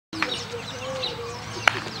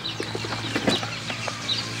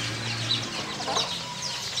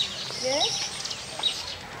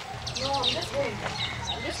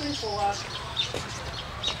free for work.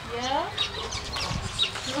 Yeah?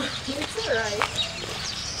 It's alright.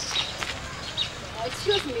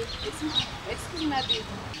 Excuse me. Excuse me a bit.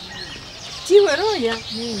 Tiwe roya.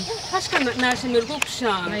 Hashika nashemerwa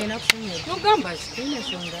kushanga. Naina kushanga. Nugambaje. Ine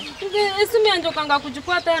shonga. Esimi yanje kanga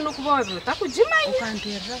kujikwata no kubawe takujimanya.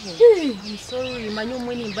 Ukanterraho. I'm sorry. Manyo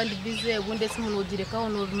mweni mbandi busy wunde simunogireka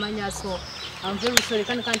ono bimanya so. I'm very sorry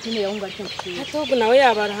kandi kantine yaunga cyane. Hatogo nawe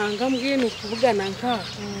yabarahanga mbwino kuvugana nka.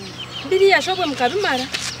 Ndiri yashobwe mukabimara.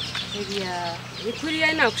 Ebya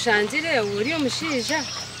ikuriya nakushanjire uri umushija.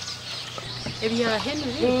 Ebya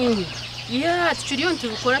Henry. Yeah, tuchiriyo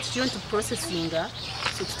ntubukora tuchiriyo ntuprocessinga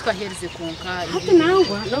so tutwahereze konka. Hati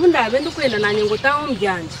nangwa nobu ndabe ndukwenda nanye ngo taho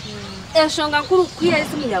mbyanje. Eshonga nkuru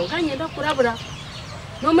kwiyezi munyawe kanyenda kurabura.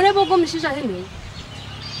 No murebo go mushija Henry.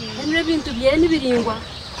 Henry bintu bye nibiringwa.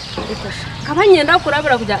 Kabanyenda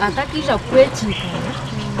kurabura kujya atakija kwekika.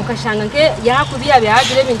 Ukashanga nke yakubiya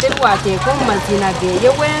byagire binte twateko mu mazina geye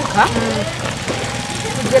wenka.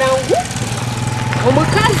 Kugira ngo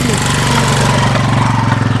umukazi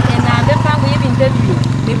enambe pangu y'ibinte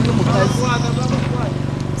bibyo mukazi.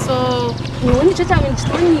 So Nubundi cyo cyangwa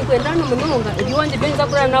nchitoni kwenda no munonga ibionje benza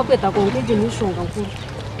kurana nakweta konkeje nishonga nkuru.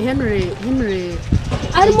 Henry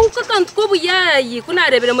Ari mukakantu ko buyayi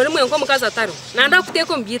kunarebere muri mwe ngo mukazi ataro. Nanda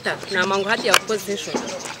kuteko mbyita namangu hati yakoze nshonga.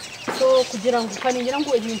 so kugira ngo kaningira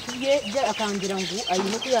ngo ibintu bye akangira ngo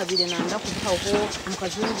ayino kuyabire nanda kutaho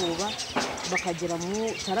mukazunguba bakagera mu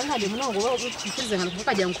tarangade munongo bakize nkana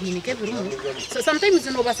kukagira ngo kuhinike birumu. So sometimes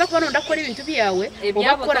no basa kuba ndakora ibintu byawe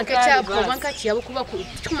ubakora kecyapfa banka cyabo kuba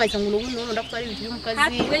cyumayisa ngo nubu ndakora ibintu by'umukazi.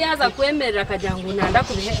 Hati we yaza kwemerera akajya ngo nanda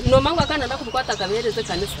kubihe no mangu akana ndakubikwata kabereze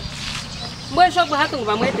kanisa. Mbwesho gwa hatu ngo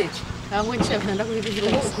bamweteje. Aho nshaka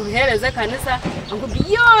ndakubigira kubihereze kanisa ngo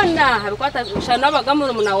biyona habikwata shana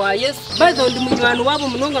bagamura muna wa Yesu bazo ndi munywano wabo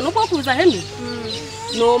munonga nuko kuza Henry.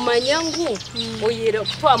 No manyangu oyire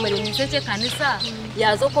twamere museje kanisa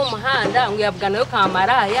yazo ko muhanda ngo yabugana yo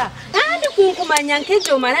kamaraya kandi kunkumanya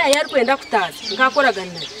nkejo maraya yari kwenda kutaza ngakoraga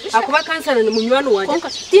naye akuba kansana ni munywano wanje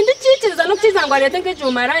tindi ciciriza no kizangwa lete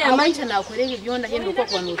nkejo maraya manje nakorega ibyo Henry uko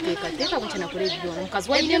kwanu teka gucana korega ibyo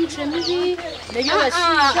mukazi wa ile mtremizi nebyo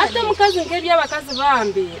bashika ate mukazi ngebya bakazi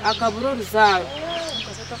bambi akaburo ruzaro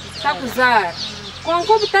takuzara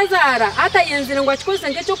konko butazara ata yenzire ngo akikoze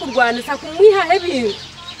ngecyo kurwanisa kumwiha hebintu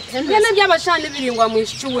Ngene byabashane biringwa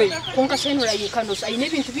mwishiwe konka sheno rayikanosha ayine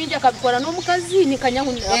bintu binje akabikora no mukazi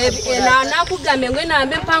nikanyangu nakugame ngwe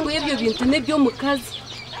nambe mpango y'ibyo bintu nebyo mukazi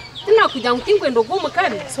tinakujya ngingwendo go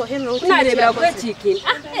mukari so Henry narebera ko cikini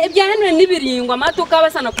ebya Henry nibiringwa matoka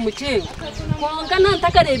basana kumucenga konka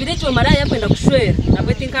nantakarebire cyo maraya kwenda kushwera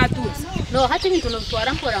nabwe tinkatuza no hati bintu no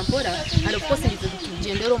twara mpora ari kose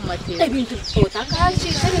gendero mu mateka ebintu otakashi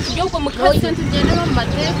ebintu byo mukazi ibintu gendero mu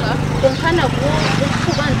mateka konkana go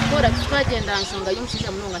kubandi kora twagenda nsonga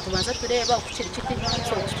y'umushinja munonga tubanza tureba ukiciri kiti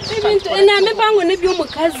ibintu ename pango nebyo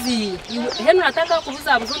mukazi Henry ataka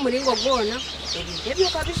kubuzabuza umuringo gona ebyo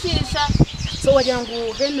kabishisha so wagira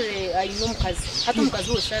ngo Henry ayino mukazi hata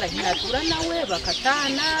mukazi woshara hinatura nawe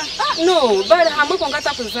bakatana no bari hamwe ko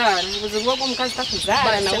ngatakuzara ubuzima bwo mukazi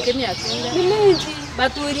takuzara nawe nimindi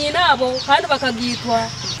baturi nabo kandi bakagitwa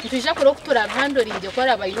tuje kuro kutura bandoringe ko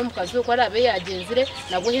ari abayino mukazi ko ari abe yagenzire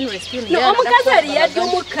nabo Henry Stone no umukazi ari yaryo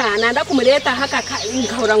mukana ndakumureta haka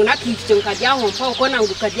ngahora ngo nakifite nkajya hompa uko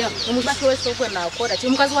nangu kajya umubaki wese uko nakora cyo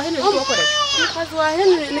mukazi wa Henry ukora mukazi wa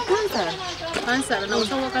Henry ni kansara na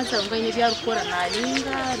usanga kansara ngo ine byarukora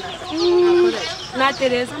nalinga na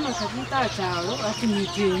Teresa makabita cyaro ati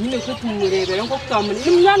nije nyine ko tumurebera ngo kutamuri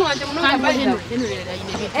n'umwana wanje munonga Henry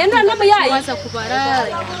enda nabo yayi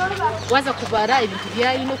waza kubara ibintu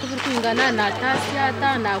byayi no kubirkwingana na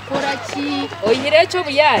tasiyata nakora ki oyire cyo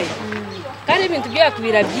buyayi kandi ibintu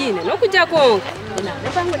byakubira byine no kujya konka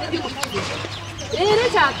nabango rero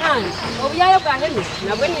cyakandi obuyayi bwa Henry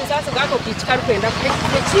nabwo ni sasa gako kicika rukwenda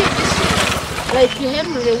kukigisha like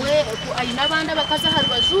Henry we ayina banda bakaza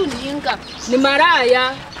harwajuninga ni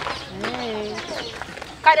maraya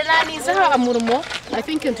karelani za amurumo I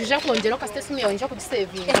think ntuje kongera ko stesime yawe nje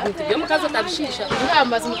kudisevinga ibintu byo mukazo tabishisha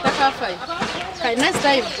ngamaze mutakafaye kai nice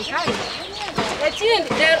time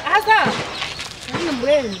ekindi haza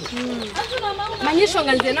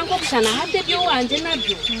manyishonga nzena ngo kushana hate byo wanje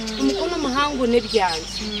nabyo umukono muhangu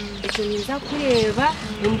nebyanje icyo niza kureba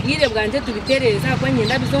umbwire bwanje tubitereza kwa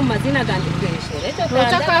nyenda bizo mu mazina gande kweshere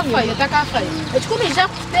takafaye ekikumija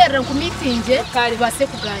kutera ku meeting kari base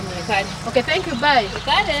kuganira kari okay thank you bye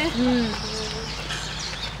kare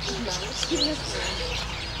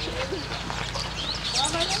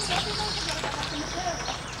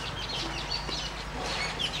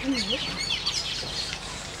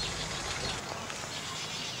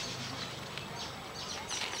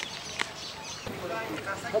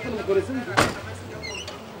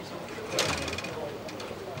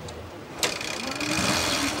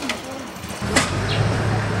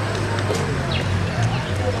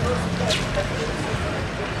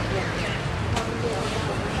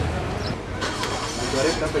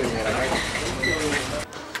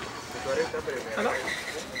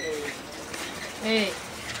Hey.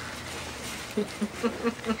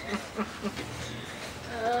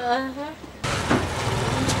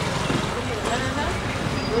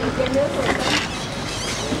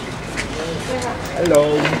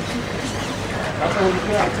 Hello.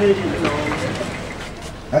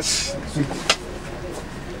 That's sweet.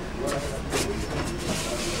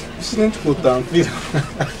 Isso nem te contar, filho.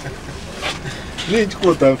 Nem te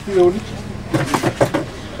contar, filho.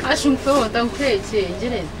 Acho que foi tão crazy,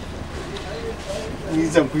 gente.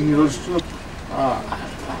 Nizam kuiniro shop.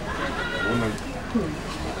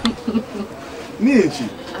 Nichi.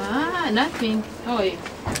 Nothing. Oi.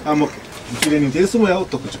 I'm okay. Mchire ni jesu mo yao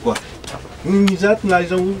tokuchukua. Nijat na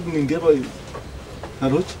jangu ningeba.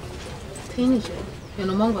 Harochi. Tinije.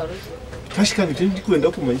 Yono mongo harochi. Kashikani tindi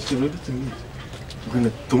kuenda kumaishi rodi tini. Kuna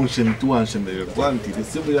tonshen tuanshen da kwanti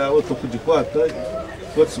desibu yao tokuchukua ta.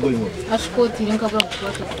 What's going on? Acho que eu tinha que abrir o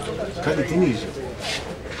quarto. Kani tinije.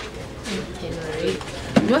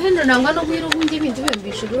 No Henry nangano kwiro kundi ibintu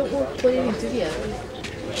bembishobora gukora ibintu byawe.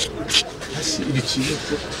 Hasi ibikiye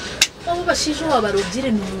ko. Abo bashijo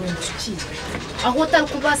wabarugire n'umuntu ki. Aho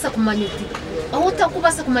utakubasa kumanya uti. Aho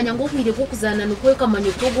utakubasa kumanya ngo kwire ko kuzana nuko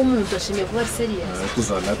kamanya to gumuntu ashimye kuba serious.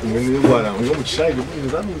 Kuzana tumwe n'indwara ngo mu kishaje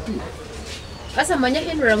kubiza n'uti. Asa manya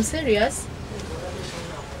Henry I'm serious.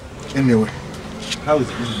 Anyway, how is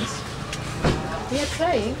business? We are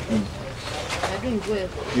trying. I'm doing well.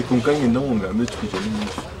 You can come in now and I'm not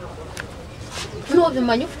No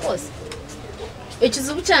bimanya of course.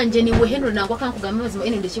 Ekizubu cyanje ni we Henry nangwa kankugamba mazima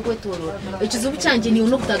ene ndekikwetorora. Ekizubu cyanje ni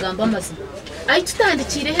uno kutagamba mazima. Ayi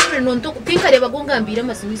tutandikire Henry nonto kwikareba go ngambira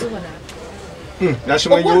mazima izo bana.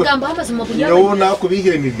 Nashimanye wo ngamba amazima kugira. Yo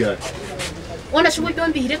nakubihire ni ryari. Ona shimwe byo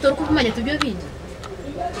mbihire tori kubimanya tubyo bindi.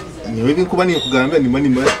 Niwe binkuba ni kugamba ni mani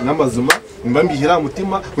n'amazima. Mba mbihira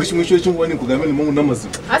mutima uri kimwe cyo cyungwa ni kugamba ni mungu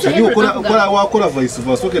n'amazima. Cyo ukora wakora vice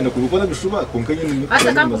versa okenda kubikora bishuba konkanye ni.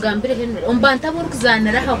 Asa kankugambire Henry umbanta bo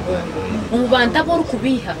kuzanira hagongo. Umbanta bo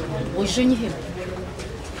kubiha. Ojo nyihema.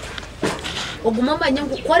 Oguma manya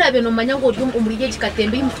ngo kwara beno manya ngo uri umuriye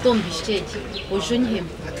kikatembe imutombisheke. Ojo nyihema.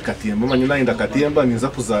 Katemba manya naenda katemba niza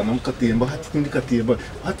kuzana mukatemba hati ndi katemba.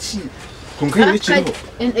 Hati konkanye ikintu.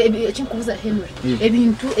 Chinkubuza Henry.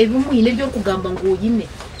 Ebintu ebimuyine byo kugamba ngo yine.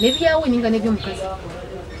 Nebyawe ningane byo mukazi.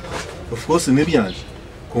 Of course nebyanje.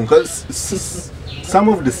 Konka some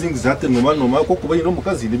of the things that normal ko kuba no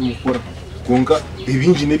mukazi nebimukora. Konka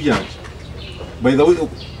ebinji nebyanje. By the way,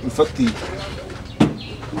 in fact,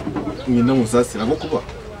 nyina musasira go kuba.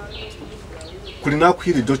 Kuri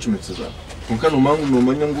nakwiri documents za. Konka no mangu no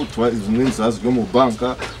manya ngo twa izumwe nzazi yo mu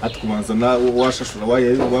banka atkumanza na washashura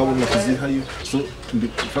waye wabo mukizihayo. So in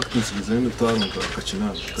fact nsigize no twarunga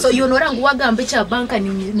kachinana. So you nora ngo wagambe cha banka ni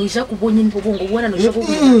nija kubonye nibongo ubona no shako.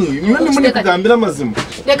 Niwe ni muri kugambira amazima.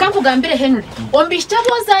 Reka nkugambire Henry. Ombishya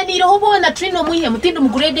bozanira ho bona trino muhiye mutindi mu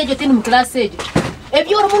grade ejo tindi mu class ejo.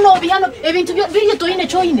 Ebyo runo bihano ebintu byo biri toyine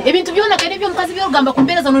choyine ebintu byona kane byo mukazi byo rugamba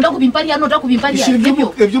kumbereza nonda kubimpari hano nda kubimpari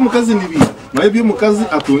ebyo mukazi nibi naye byo mukazi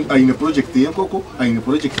ato ayine project yenkoko ayine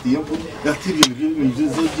project yempo yatiri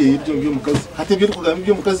ibyo byo mukazi hate byo kugamba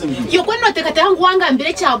byo mukazi nibi yo kweno tekate hangu wanga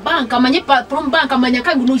mbere cha bank amanye from bank amanya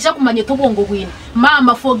kangu nujya kumanye tobongo gwina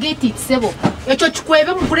mama forget it sebo echo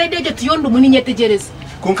chikwebe mu grade ejo tuyondo muni nyetegereza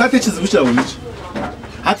konkate kizibu cyawe niki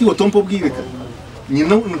hati otompo bwireka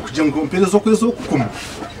nyina kujya ngo mperezo kwezo kukuma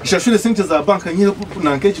ishashule sente za banka nyine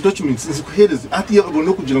nankeje documents nzikuhereze ati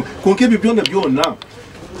yabone kugira konke bibyona byona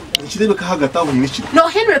nikirebe ka hagata aho nyine kiri. No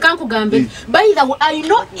Henry kankugambe by the way I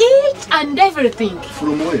know each and everything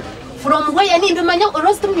from where ni ndumanya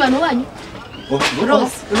Rose tumwana wanyu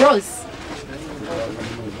Rose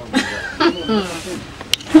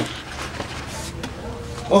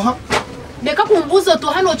oha deka kumbuzo to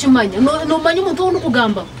hano chimanya no manyu muntu uno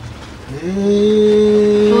kugamba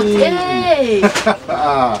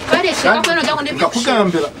kare shaka kweno jako ndibyo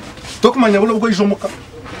kugambira tokumanya bulo bwo ijomuka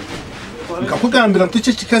nkakugambira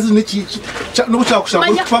ntuce kikazi neki no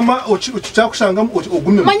cyakushanga pama cyakushanga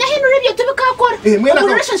ogume manya hino rebyo tubikakora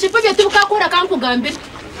relationship byo tubikakora kankugambira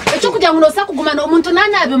echo kujya ngo sa kugumana umuntu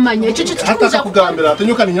nana abimanya echo hata kugambira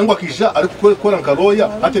atanyuka ni nyangwa kisha ari gukora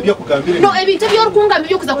nkaroya ate bya kugambira no ebintu byo rukungambira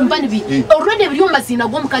byo kuza kumbana ibi already biri umazina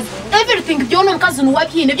go mukazi everything byo no mukazi no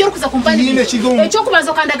wabyine byo kuza kumbana ibi echo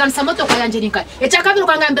kubazo kandaganisa moto kwa yanje ninka echo kabiri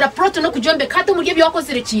kangambira proto no kujombe kate muri byo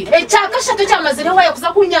wakoze rekire echo akashatu cyamazire waye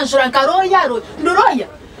kuza kunyanjura nkaroya ndoroya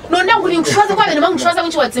no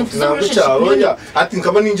munsi watsimfuza relationship ati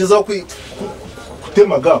nkaba ningezaho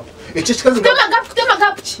kutema gap icyo kikazi kutema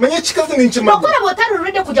gap menye kikazi ninchima bakora botari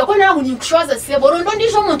already kujya ko naho nikushoza se borondo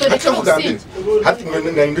ndijo muntu ndetse kusinja hati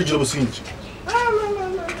ngenda ndijiro businji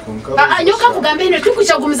nyoka kugambe ne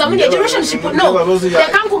tukuchagumiza muri relationship no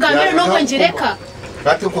reka nkugambire no ngongereka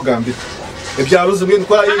ati nkugambire ebyaruzi bwe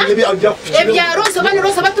nkora ibi ajya ebyaruzi bane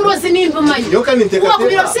rose baturozi nimbumanyi yoka ninteka kuba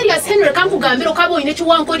kubiro serious Henry reka nkugambire ukabonye cyo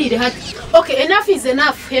wankorire hati okay enough is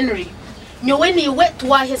enough Henry nyowe niwe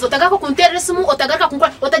twaheza otagaka kunteresimu otagaka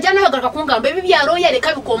kunkora otajana hagaraka kungamba ibi byaro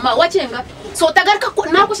yareka bikoma wacenga so otagaraka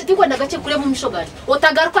nako shiti kwenda gace kure mu mishogari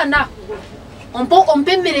otagaruka na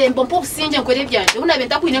ompemere mbompo businje nkore byanje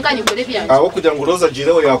unabenda kwine kanye nkore byanje aho kugira ngo roza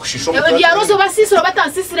jirewe yakushisho mu byarozo basisiro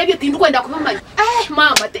batansisire byo tindu kwenda kubamanya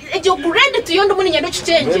mama ejo grade tuyondo muri nyendo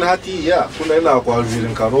cicenge mena hati ya kuna ina kwa jire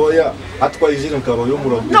nkaroya atwa jire nkaroyo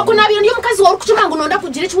murabu no kuna bintu yo mukazi wawe kucuma ngo nonda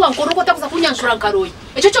kugira cyo wankoro ko takuza kunyanshura nkaroyo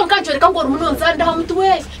ejo cyo nkanjoreka ngo umunonza ndaho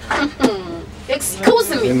mutwe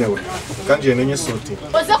excuse me enewe kanje nenye soti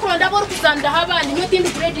oza kuronda bor kuzanda habandi nyo tindu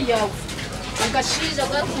grade yawe ngashija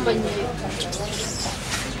gakumbanyire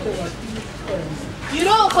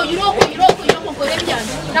Yiroko kore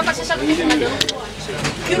byanje ndabashasha kunyumanya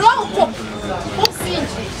Yiroko oxygen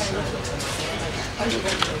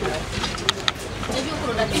Ejo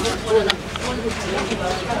kuronda tindu kuronda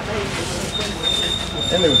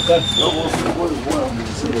enewe kan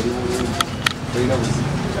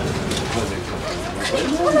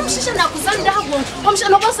Shisha nakuzanda hapo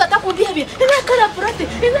omshana bosa atakumbia bia inakala brate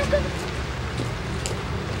inakala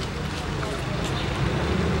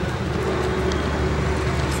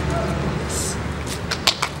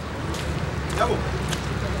Yabo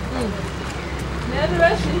Nero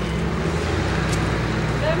rashi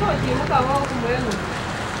Nemo kimuka wao kumwenu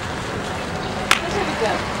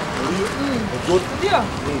Nashabika Ndio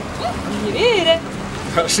Nirire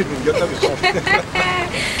Kashi ngata bisho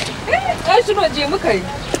Acho no jimuka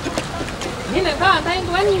Nina kanta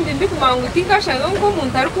ngo banyinde ndikumangutika shaka ngo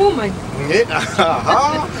muntu ari kumanya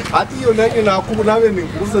aha ati yo nange nakubu nawe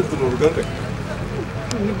ninguza tunuruganga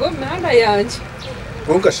Nigo manda yanje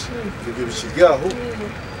Konkashi ibyo bishiryaho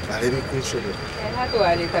arebe kunshobora Hato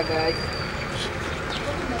aletagaye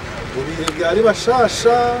Ubihe ari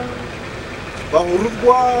bashasha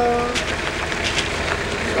bahururwa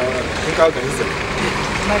nkaganiza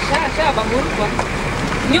Bashasha bamurwa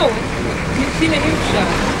Nyowe nitine himsha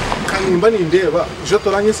kanimba nindeba je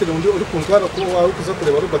toranyesere undi uri kuntwara ko wawe kuza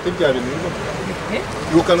kureba rubate bya bintu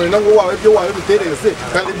yukano nango wawe byo wawe bitereze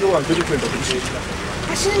kandi byo wanje uri kwenda kubishika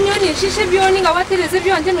Ashinyoni shishe byoni nga watereze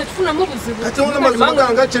byonje no tufuna mu buzibu ati wona mazima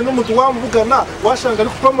ganga cyo n'umutu wamvugana washanga ari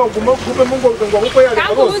kupama guma kupe mungo ngo yari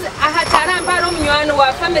kabuze aha taramba ro munywano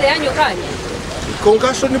wa family yanyu kanye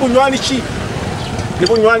kongasho ni bunywani ki ni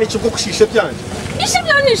bunywani ki bwo kushisha byanje ishe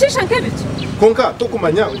byoni shisha nkebiti konka to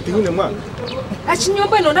kumanya utinyine mwana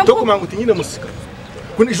ashinyomba no to ndako kumanga utinyine musika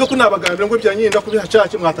kuni ijo kunabagambira ngo byanyenda kubiha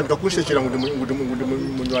cyake mwatandika kunshekera ngo ndi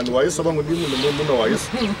munywani wa Yesu bango ndi muno wa Yesu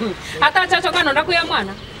atachacho kano ndakuya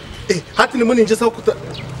mwana hati ni muni ngeza kuta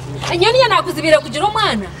nyoni yanakuzibira kugira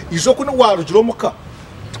umwana ijo kuna warugiro muka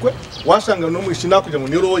twe washanga no mwishina kujya mu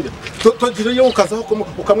niroya to gire yo ukaza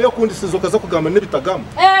ukamwe kundi sizo kaza kugamba n'ibitagama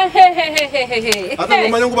ata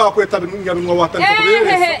ngomanya ngo bakweta nyabinwa watandika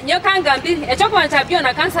kubere nyo kangambiri echo kwanta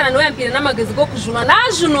byona kansana no yampire n'amagezi go kujuna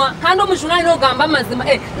najunwa kandi umujuna no gamba mazima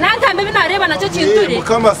nantambe binareba nacyo kinture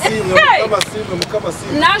mukama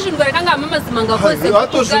najunwa reka ngamba mazima ngakose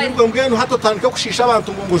hato junirwe mbwenu hato tandika kushisha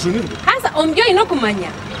abantu ngo junirwe hasa ombyo ino kumanya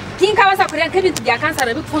kinka basa kurya nk'ibintu bya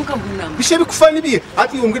kansara bikufunka mbunama bishe bikufana ibiye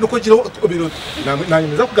ati umbwira uko gira obiro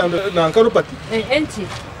nanyemeza kugambira nankarobati enti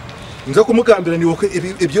nza kumugambira ni woke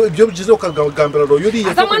ibyo bigize ukagambira ro yuri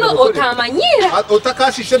akamano otamanyira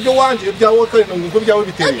otakashishe byo wanje byawo kandi ngo byawo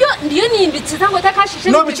biteye ibyo ndiyo nimbitsiza ngo takashishe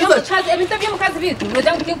no bikiza ebintu byo mukazi bitu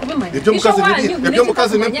nojya kubimanya ibyo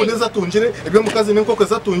mukazi n'impuneza tungire ibyo mukazi n'inkoko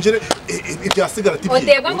zatungire ibyasigara tibye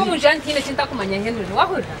odebwa ngo mujantine cintakumanya Henry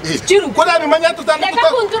wahura ko nabimanya tutandika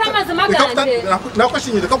kuntura amazima ganje nako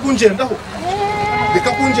shinyire ko kunjendaho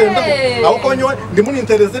Bika kunjenda aho konyo ndi muri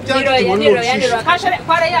interese byanje niro kashare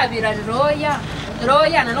kwara yabira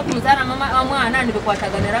roya na no kumuzana mama mwana ndi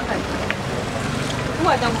bikwataganira kare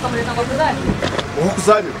tuwaje gukamureza ngo kuzari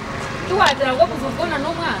kuzari tuwaje ngo kuzugona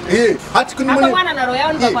no mwana hati kuni muri mwana na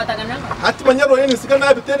roya ndi bikwataganira hati manyaro yene sika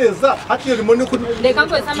nabitereza hati yeri moni kuni ndeka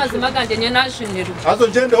ko samazima ganje nye nashinira azo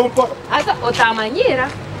ngende hompa asa otamanyira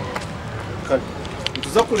kare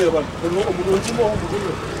tuza kureba umuntu mo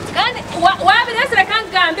kandi wabiresere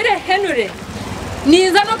kangambire Henry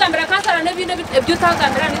niza no gambira kansara n'ibindi byo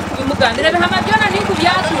utagambira ni kubimugambira bihama byona ni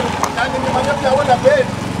kubyatu kandi nimanya byabona be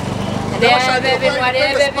Wewe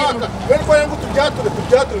yangu tujyature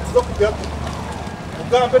tuzo kujyature.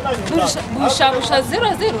 Ugambe nanyu. Bushabusha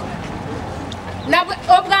 00. Nabwo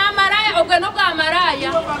obwamaraya obwo no bwamaraya.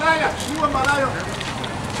 Niwe maraya.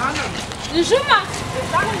 Ana. Njuma.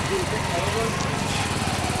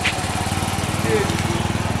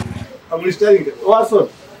 Amrishtaringa. Waso.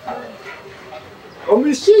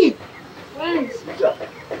 Omrishi.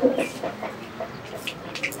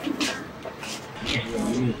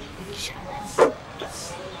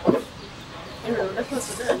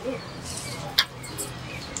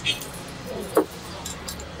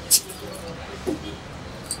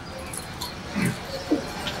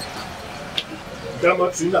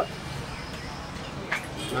 Dramatina.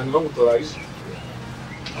 Nani vamos torar isso?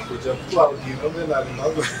 Akuja kwa ngino na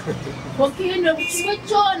limago. Kokino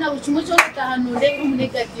buchimo tahano ndego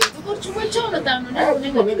negative. Buchimo tahano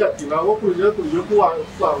ndego negative. Abo kuja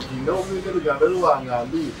kwa ngino umwe ngalo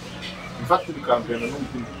wangambi. In fact the campaign no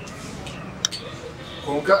mukindi.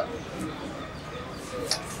 Konka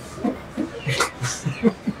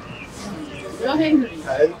Yo Henry.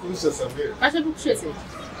 Ai kunisha sambe. Acha bukushese.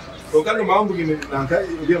 Konka no mambo ngine nanka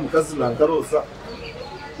uriya mukazi nanka rosa.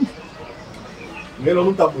 Ngelo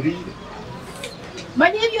nuntamurire.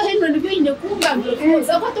 Manye byo Henry nibyo inde kungambira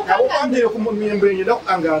kuza ko Abo kwambire kumumiyembe nyenda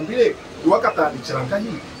kangambire wakatandikira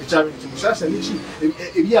nkahi ecyabe kimushasha niki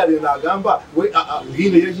ebyare nagamba we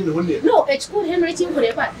ngine yejine hone. No, ekikuru Henry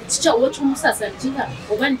kinkureba kicha uwo cyumusasa ntiha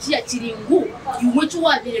obani kiya kiringu iwe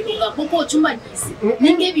cyuwabire lugambo ko cyumanyise.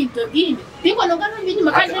 Ninge ibintu bindi. Biko nogano mbini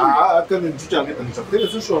makanje. Atende ntucyange tanisa. Tele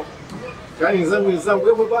zusho. Kandi nzangu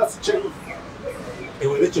ewe basi cheko.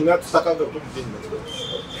 Ewe lecho ngatu sakaga kumjini.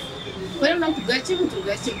 Kwero nankugachi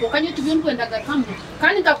mutugachi kokanye tubyo kwendaga kamwe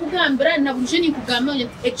kandi kakugambira na bujeni kugamanya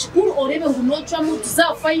ekikuru orebe ngunocha mu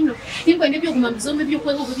za final tingo ndebyo gumambizombe byo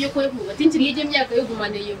kwehuga tintiri yeje myaka yo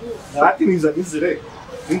gumaneye bu ati niza nizire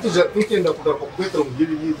nitenda kudako kwetro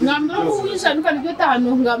ngiri yidi ngambira kuwisha nuka nibyo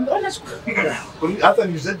tahano ngambira nashiko hata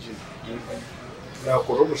nizaje na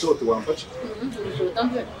koromo shoti wampacha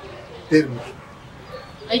termo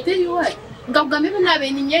I tell you what ngagamebe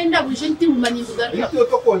nabe ni nyenda bujeni timumani ngugari nityo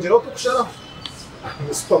to kongera ukushara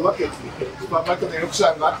supermarket yo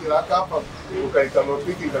kushanga ati rakapa ukaita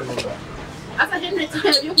notiki kanonga aka Henry tyo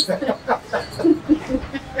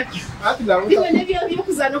ati na bimwe nebyo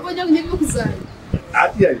kuzana ko nyo nebyo kuzana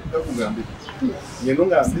ati yari ndakugambira nyeno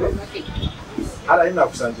ngambire ara ina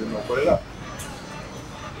kusangira nokorera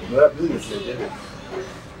nora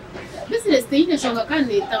business teyine shonga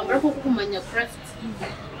kandi tambura ko kumanya craft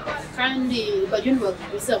kandi bajuni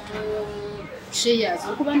bakuguza ku shares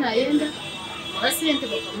uko banayenda basente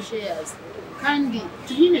bakamu shares kandi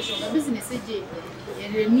tubine shonga business eje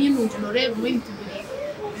n'intu ntorebe mu bintu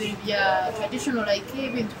bya traditional like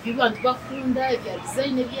ibintu bibantu bakunda bya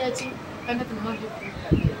design byaki kandi tunamabyo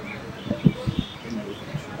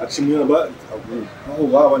akimwe ba aho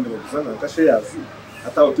babane baguzana ka shares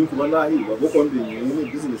hata utu kubana hii baboko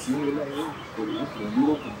ndinye business yimwe na hii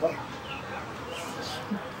ko kuba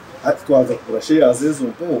ati twaza kugura shares ezo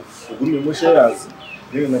mpo ugumye shares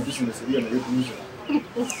rero na business iriya nayo buje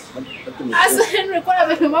asa Henry kwa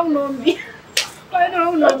abe mamunombi kwa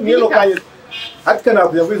mamunombi niyo kaye ati kana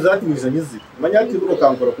kuyavuza ati mwiza manya ati buro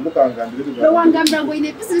kankora kumukangambira bwo wangambira ngo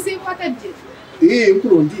ine business y'ipakaje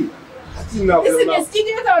nkurundi ati na business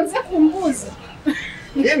kigire tabanze kumbuza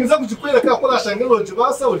niza kujikwereka ko rashanga lonje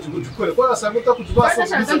basa ujikwereka ko rashanga utakujibasa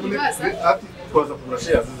ati twaza kugura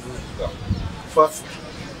shares ezo fast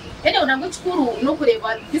ene unango chikuru no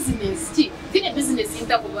kureba business ki tine business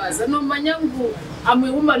intakubaza no manyangu amwe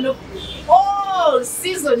uma no all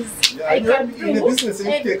seasons I can do in business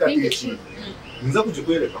iteka tichi niza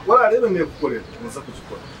kujikwereka wala rero ne kukorera niza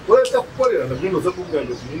kujikora wala takukorera ndabwo noza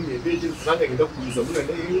kubwanga nini beje zanga ngenda kubiza muna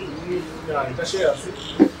ne nda shares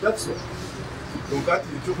that's all ukati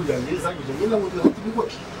cyo kujyangiza ngo muna ngo tubiko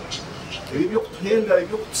ibyo kutenda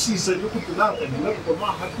ibyo kutsisa ibyo kutunanga ni nako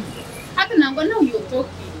mahati hata nango no you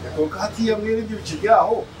talking kokati ya mwere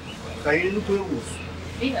by'ikiryaho kaye nuko yubuze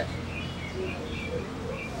iya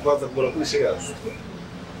baza kugura kuri shares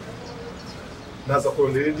naza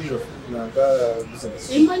kurondera ndijo nanga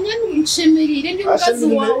business imanya nchemerire ndi mukazi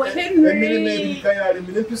wawe Henry emine bikayare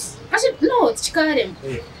mine pisi no chikare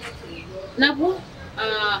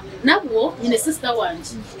nabo nyine sister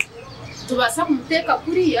wanje tubasa kumuteka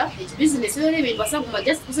kuriya business yo rebe basa kuma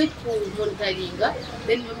just kuze ku monitoringa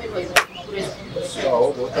then yo meno yo kureza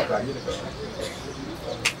aho botakanyire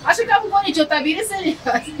ashika mukora icyo tabire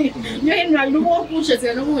serious nyo Henry nuko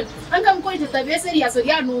kusheze no bundi anga mukora icyo tabire serious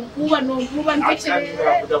ya numpuba nkekere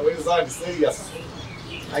kuja muri zandi serious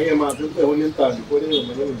Aí, mano, eu tô orientando, porém,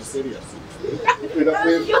 eu não me seria assim. Eu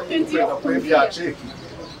fui viajar aqui.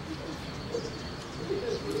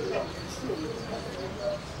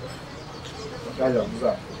 Olha, vamos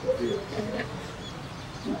lá.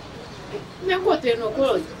 Meu coteiro no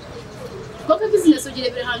colo. Qual que é a business eu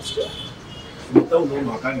diria para rancho? Então, não,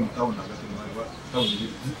 não, cara, então, não, então,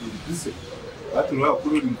 ele disse, até não é o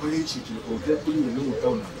coro de um coelho, que eu quero por ele não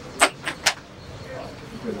então, não.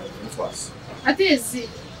 Não faço. Até esse.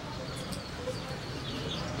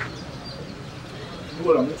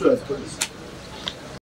 Agora, muito as coisas.